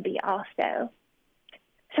heart will be also.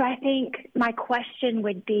 So I think my question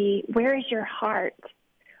would be, where is your heart?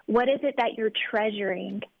 What is it that you're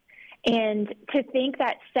treasuring? And to think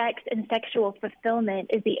that sex and sexual fulfillment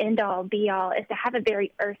is the end-all, be-all is to have a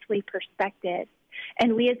very earthly perspective.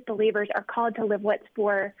 And we as believers are called to live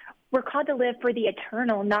we're called to live for the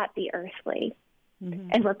eternal, not the earthly. Mm-hmm.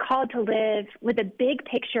 And we're called to live with a big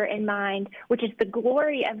picture in mind, which is the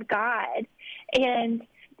glory of God and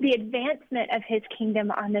the advancement of his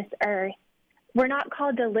kingdom on this earth. We're not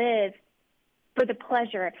called to live for the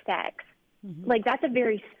pleasure of sex. Mm-hmm. Like, that's a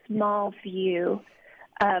very small view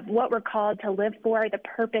of what we're called to live for, the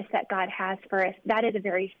purpose that God has for us. That is a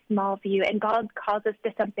very small view, and God calls us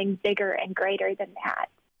to something bigger and greater than that.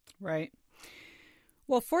 Right.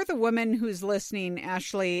 Well, for the woman who's listening,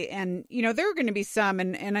 Ashley, and, there are going to be some,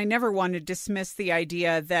 and I never want to dismiss the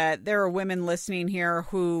idea that there are women listening here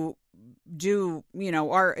who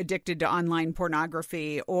are addicted to online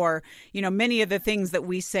pornography, or, many of the things that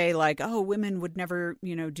we say, like, oh, women would never,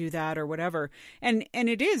 do that or whatever. And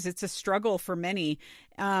it's a struggle for many.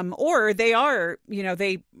 Or they are,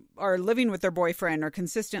 they are living with their boyfriend or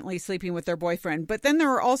consistently sleeping with their boyfriend. But then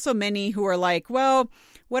there are also many who are like, well,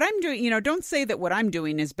 what I'm doing, don't say that what I'm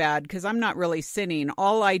doing is bad, because I'm not really sinning.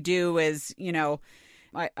 All I do is,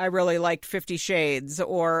 I really liked 50 Shades,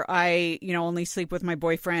 or I, only sleep with my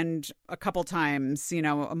boyfriend a couple times,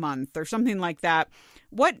 a month or something like that.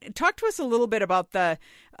 Talk to us a little bit about the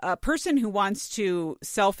person who wants to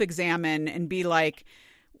self-examine and be like,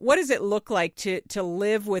 what does it look like to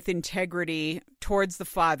live with integrity towards the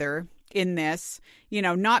Father in this,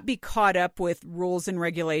 not be caught up with rules and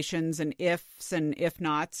regulations and ifs and if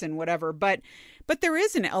nots and whatever, but there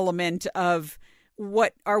is an element of,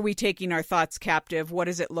 what are we taking our thoughts captive? What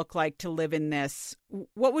does it look like to live in this?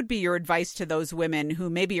 What would be your advice to those women who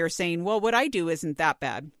maybe are saying, well, what I do isn't that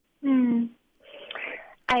bad?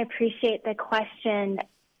 I appreciate the question.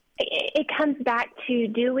 It comes back to,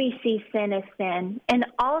 do we see sin as sin? And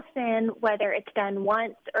all sin, whether it's done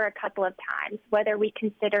once or a couple of times, whether we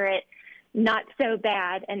consider it not so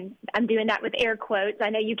bad, and I'm doing that with air quotes. I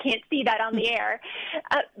know you can't see that on the air.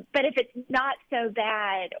 But if it's not so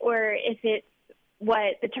bad, or if it's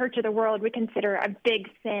what the Church of the World would consider a big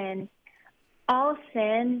sin, all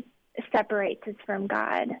sin separates us from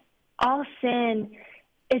God. All sin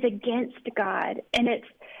is against God. And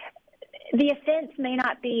the offense may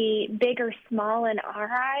not be big or small in our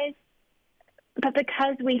eyes, but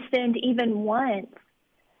because we sinned even once,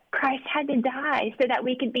 Christ had to die so that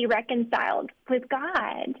we could be reconciled with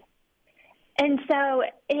God. And so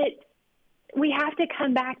we have to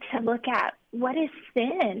come back to look at, what is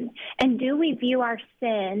sin? And do we view our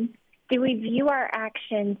sin, do we view our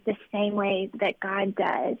actions the same way that God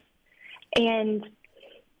does? And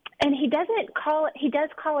he does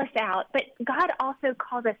call us out, but God also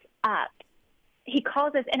calls us up. He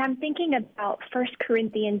calls us, and I'm thinking about 1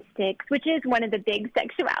 Corinthians 6, which is one of the big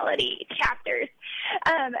sexuality chapters.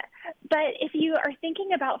 But if you are thinking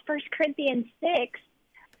about 1 Corinthians 6,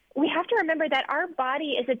 we have to remember that our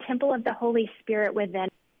body is a temple of the Holy Spirit within.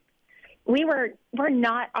 We're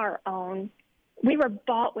not our own. We were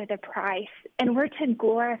bought with a price, and we're to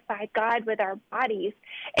glorify God with our bodies.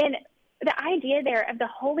 And the idea there of the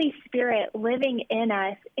Holy Spirit living in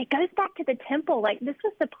us, it goes back to the temple. Like, this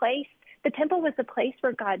was the place. The temple was the place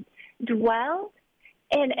where God dwelled,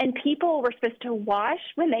 and people were supposed to wash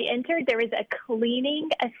when they entered. There was a cleaning,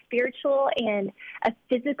 a spiritual and a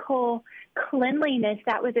physical cleanliness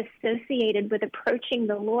that was associated with approaching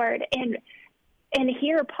the Lord. And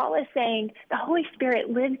here Paul is saying the Holy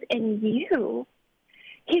Spirit lives in you.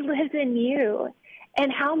 He lives in you.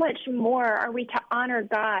 And how much more are we to honor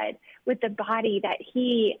God with the body that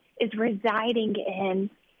he is residing in,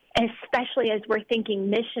 especially as we're thinking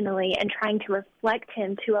missionally and trying to reflect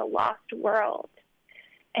him to a lost world?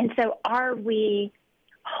 And so are we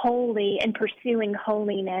holy and pursuing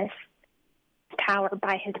holiness powered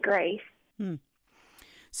by his grace?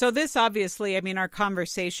 So this obviously, I mean, our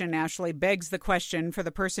conversation, Ashley, begs the question for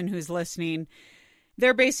the person who's listening.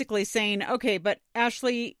 They're basically saying, okay, but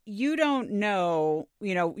Ashley, you don't know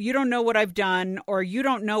what I've done, or you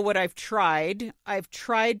don't know what I've tried. I've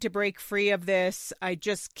tried to break free of this. I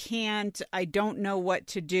just can't. I don't know what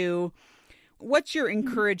to do. What's your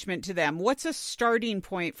encouragement to them? What's a starting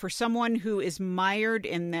point for someone who is mired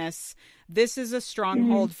in this? This is a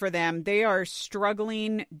stronghold for them. They are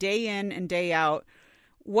struggling day in and day out.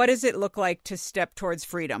 What does it look like to step towards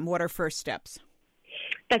freedom? What are first steps?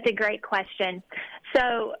 That's a great question.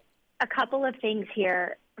 So a couple of things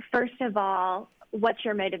here. First of all, what's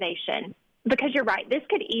your motivation? Because you're right, this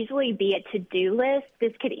could easily be a to-do list.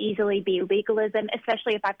 This could easily be legalism,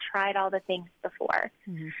 especially if I've tried all the things before.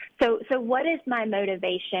 So what is my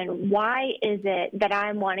motivation? Why is it that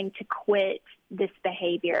I'm wanting to quit this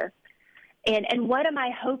behavior? And what am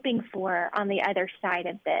I hoping for on the other side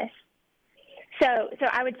of this? So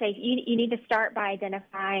I would say you need to start by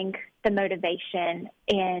identifying the motivation.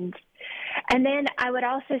 And then I would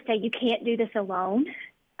also say you can't do this alone.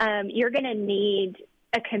 You're going to need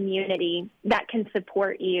a community that can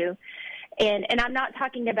support you. And I'm not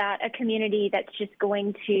talking about a community that's just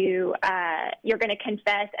going to, you're going to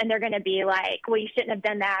confess and they're going to be like, well, you shouldn't have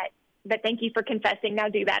done that, but thank you for confessing, now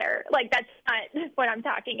do better. Like, that's not what I'm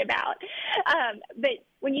talking about. But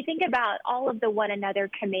when you think about all of the one another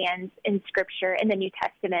commands in Scripture in the New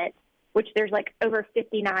Testament, which there's like over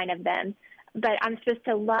 59 of them, but I'm supposed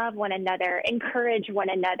to love one another, encourage one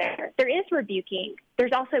another. There is rebuking.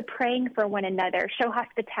 There's also praying for one another, show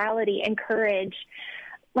hospitality, encourage.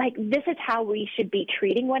 Like, this is how we should be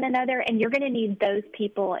treating one another, and you're going to need those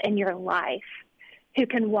people in your life who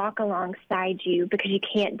can walk alongside you, because you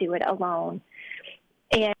can't do it alone.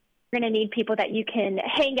 And you're going to need people that you can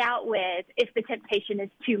hang out with if the temptation is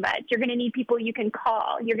too much. You're going to need people you can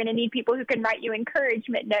call. You're going to need people who can write you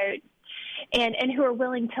encouragement notes and who are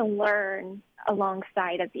willing to learn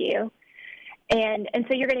alongside of you. And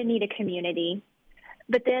so you're going to need a community.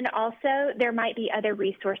 But then also there might be other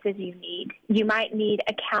resources you need. You might need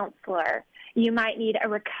a counselor. You might need a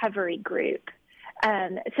recovery group.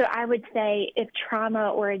 So I would say if trauma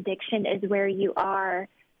or addiction is where you are,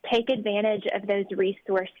 take advantage of those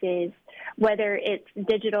resources, whether it's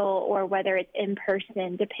digital or whether it's in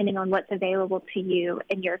person, depending on what's available to you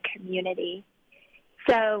in your community.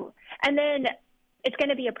 So, and then it's going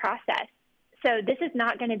to be a process. So this is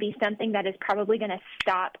not going to be something that is probably going to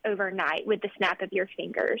stop overnight with the snap of your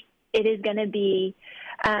fingers. It is going to be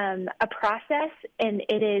a process, and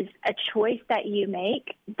it is a choice that you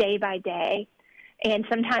make day by day, and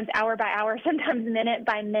sometimes hour by hour, sometimes minute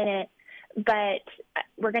by minute. But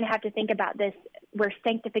we're going to have to think about this, where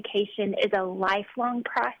sanctification is a lifelong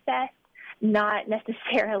process, not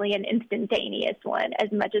necessarily an instantaneous one,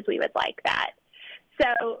 as much as we would like that.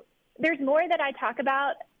 So there's more that I talk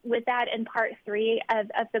about with that in part 3 of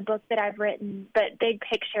the book that I've written, but big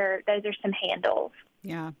picture, those are some handles.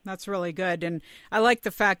 Yeah, that's really good. And I like the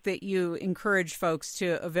fact that you encourage folks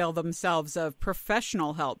to avail themselves of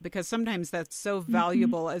professional help, because sometimes that's so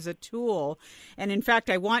valuable as a tool. And in fact,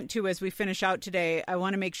 I want to, as we finish out today, I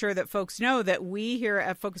want to make sure that folks know that we here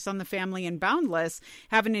at Focus on the Family and Boundless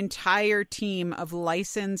have an entire team of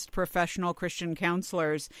licensed professional Christian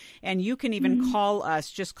counselors. And you can even call us.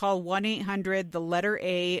 Just call 1-800, the letter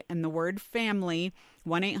A and the word family,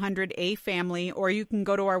 1-800-A-FAMILY, or you can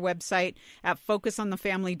go to our website at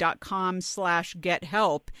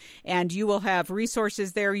focusonthefamily.com/get-help, and you will have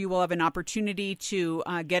resources there. You will have an opportunity to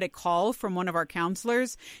get a call from one of our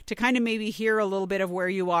counselors to kind of maybe hear a little bit of where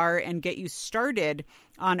you are and get you started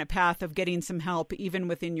on a path of getting some help even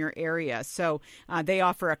within your area. So they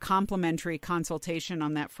offer a complimentary consultation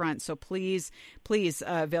on that front. So please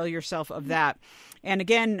avail yourself of that. And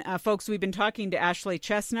again, folks, we've been talking to Ashley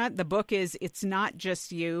Chestnut. The book is It's Not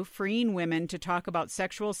Just You, Freeing Women to Talk About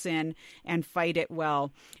Sexual Sin and Fight It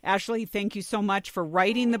Well. Ashley, thank you so much for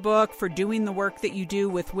writing the book, for doing the work that you do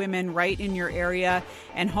with women right in your area.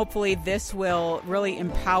 And hopefully this will really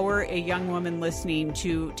empower a young woman listening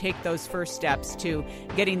to take those first steps to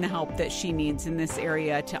getting the help that she needs in this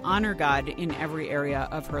area to honor God in every area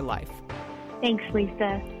of her life. Thanks,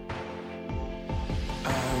 Lisa.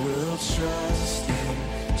 I will trust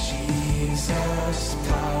in Jesus'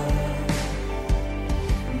 power.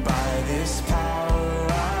 By this power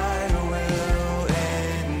I will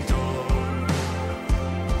endure.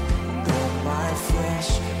 Though my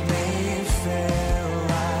flesh may fail,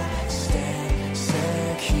 I stand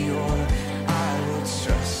secure. I will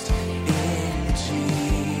trust in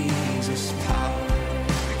Jesus' power.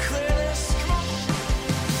 Declare this, come on.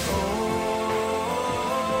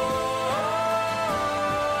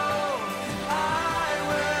 I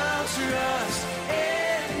will trust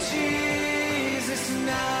in Jesus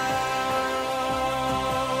now.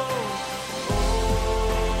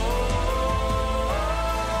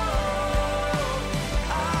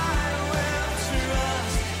 I will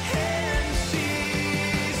trust in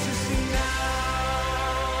Jesus now.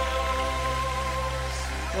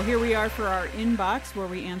 Well, here we are for our inbox where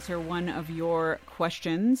we answer one of your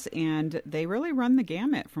questions, and they really run the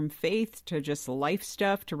gamut from faith to just life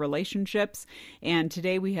stuff to relationships. And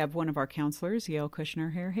today we have one of our counselors, Yael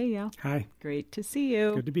Kushner here. Hey, Yael. Hi. Great to see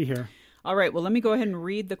you. Good to be here. All right, well, let me go ahead and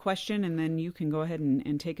read the question, and then you can go ahead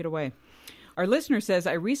and take it away. Our listener says,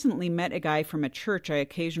 I recently met a guy from a church I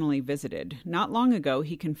occasionally visited. Not long ago,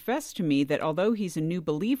 he confessed to me that although he's a new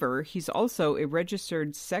believer, he's also a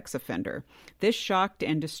registered sex offender. This shocked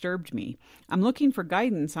and disturbed me. I'm looking for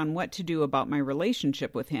guidance on what to do about my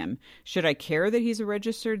relationship with him. Should I care that he's a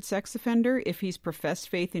registered sex offender if he's professed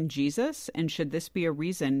faith in Jesus? And should this be a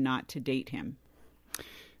reason not to date him?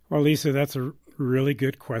 Well, Lisa, that's a really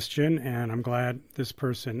good question, and I'm glad this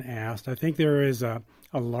person asked. I think there is a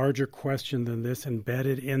larger question than this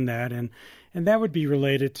embedded in that, and that would be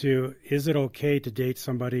related to, is it okay to date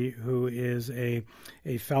somebody who is a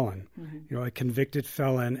felon, a convicted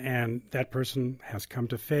felon, and that person has come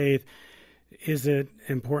to faith? Is it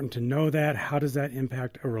important to know that? How does that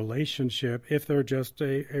impact a relationship if they're just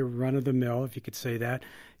a run-of-the-mill, if you could say that,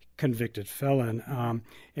 convicted felon?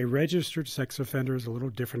 A registered sex offender is a little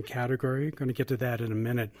different category. I'm going to get to that in a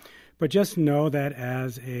minute. But just know that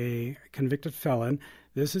as a convicted felon,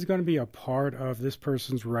 this is going to be a part of this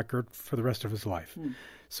person's record for the rest of his life.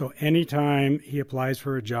 So anytime he applies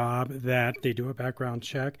for a job that they do a background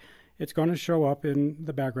check, it's going to show up in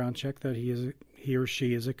the background check that he or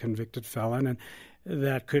she is a convicted felon, and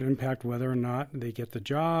that could impact whether or not they get the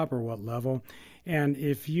job or what level. And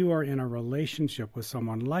if you are in a relationship with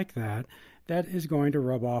someone like that, that is going to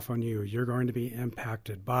rub off on you. You're going to be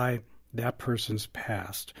impacted by that person's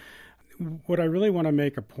past. What I really want to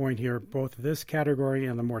make a point here, both this category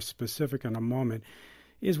and the more specific in a moment,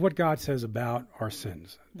 is what God says about our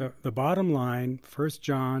sins. The bottom line, 1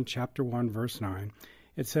 John chapter 1, verse 9,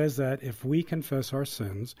 it says that if we confess our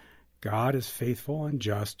sins, God is faithful and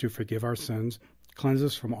just to forgive our sins, cleanse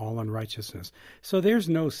us from all unrighteousness. So there's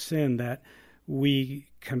no sin that we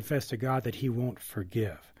confess to God that he won't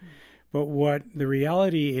forgive. But what the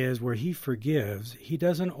reality is, where he forgives, he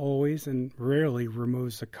doesn't always and rarely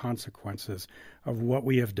removes the consequences of what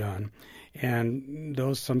we have done. And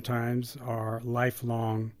those sometimes are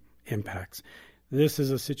lifelong impacts. This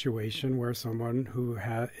is a situation where someone who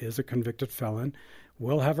is a convicted felon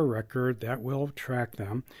will have a record that will track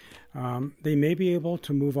them. They may be able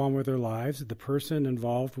to move on with their lives. The person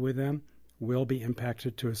involved with them will be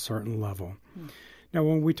impacted to a certain level. Now,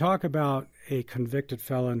 when we talk about a convicted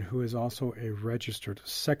felon who is also a registered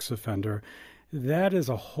sex offender, that is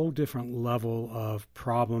a whole different level of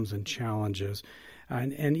problems and challenges.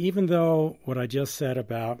 And even though what I just said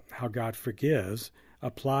about how God forgives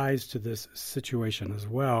applies to this situation as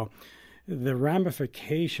well, the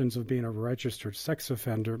ramifications of being a registered sex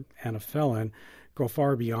offender and a felon go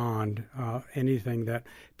far beyond anything that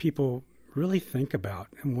people really think about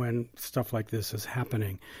when stuff like this is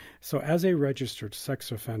happening. So as a registered sex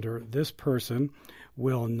offender, this person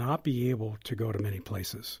will not be able to go to many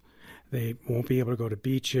places. They won't be able to go to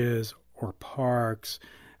beaches or parks,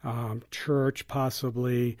 church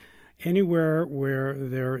possibly, anywhere where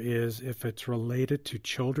there is, if it's related to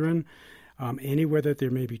children, anywhere that there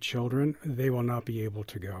may be children, they will not be able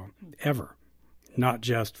to go, ever, not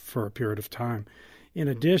just for a period of time. In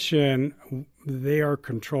addition, they are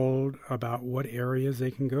controlled about what areas they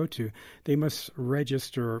can go to. They must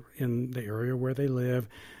register in the area where they live.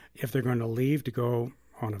 If they're going to leave to go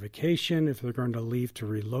on a vacation, if they're going to leave to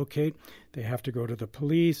relocate, they have to go to the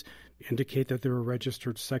police, indicate that they're a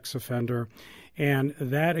registered sex offender, and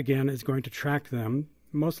that, again, is going to track them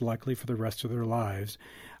most likely for the rest of their lives.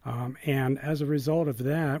 And as a result of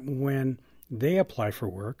that, when they apply for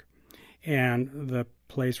work and the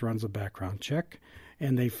place runs a background check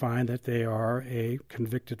and they find that they are a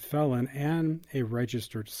convicted felon and a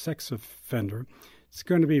registered sex offender, it's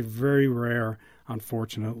going to be very rare,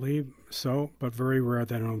 unfortunately, but very rare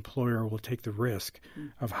that an employer will take the risk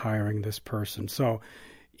of hiring this person. So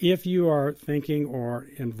if you are thinking or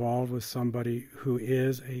involved with somebody who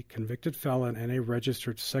is a convicted felon and a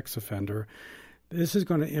registered sex offender, this is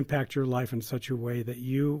going to impact your life in such a way that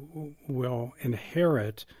you will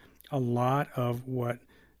inherit a lot of what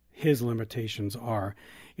his limitations are.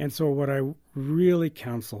 And so what I really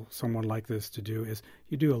counsel someone like this to do is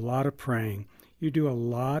you do a lot of praying. You do a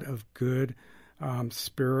lot of good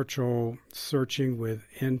spiritual searching with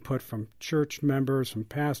input from church members, from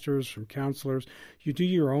pastors, from counselors. You do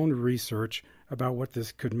your own research about what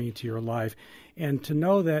this could mean to your life. And to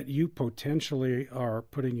know that you potentially are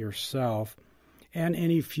putting yourself and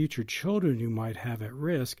any future children you might have at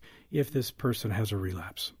risk if this person has a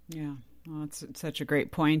relapse. Yeah. Well, it's such a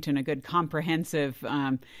great point and a good comprehensive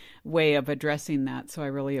way of addressing that. So I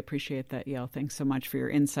really appreciate that, Yael. Thanks so much for your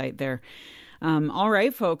insight there. All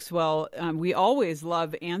right, folks. Well, we always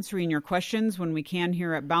love answering your questions when we can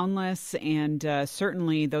here at Boundless. And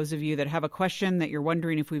certainly those of you that have a question that you're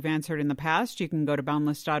wondering if we've answered in the past, you can go to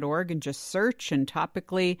boundless.org and just search. And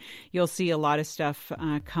topically, you'll see a lot of stuff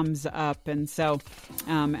comes up. And so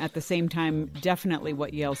at the same time, definitely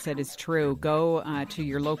what Yael said is true. Go to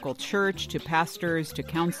your local church, to pastors, to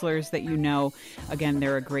counselors that you know. Again,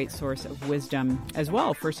 they're a great source of wisdom as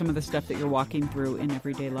well for some of the stuff that you're walking through in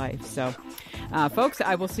everyday life. So, folks,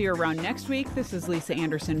 I will see you around next week. This is Lisa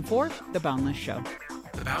Anderson for The Boundless Show.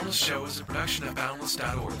 The Boundless Show is a production of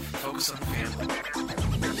Boundless.org. Focus on the family.